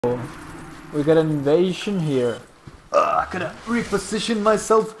We got an invasion here. I gotta reposition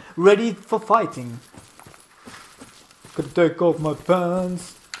myself, ready for fighting. Gotta take off my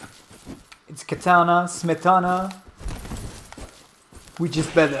pants. It's katana, smetana. Which is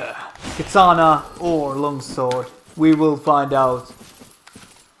better, katana or longsword? We will find out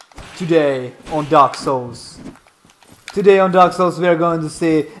today on Dark Souls. Today on Dark Souls we are going to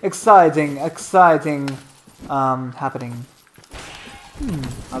see exciting happening.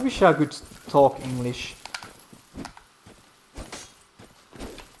 I wish I could talk English.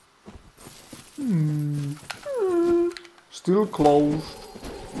 Still closed.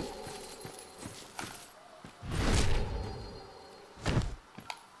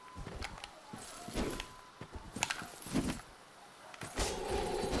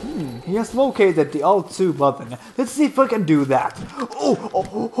 He has located the Alt2 button. Let's see if I can do that.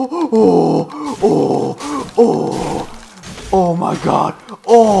 Oh my god.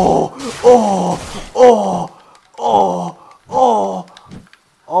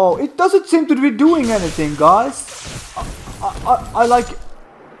 Oh, it doesn't seem to be doing anything, guys.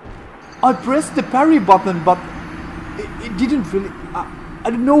 I pressed the parry button, but it didn't really... I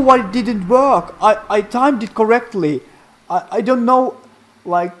don't know why it didn't work. I timed it correctly. I don't know,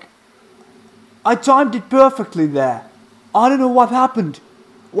 like... I timed it perfectly there. I don't know what happened.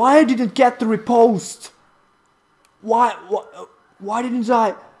 Why I didn't get the riposte? Why didn't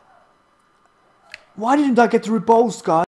I get the riposte, guys?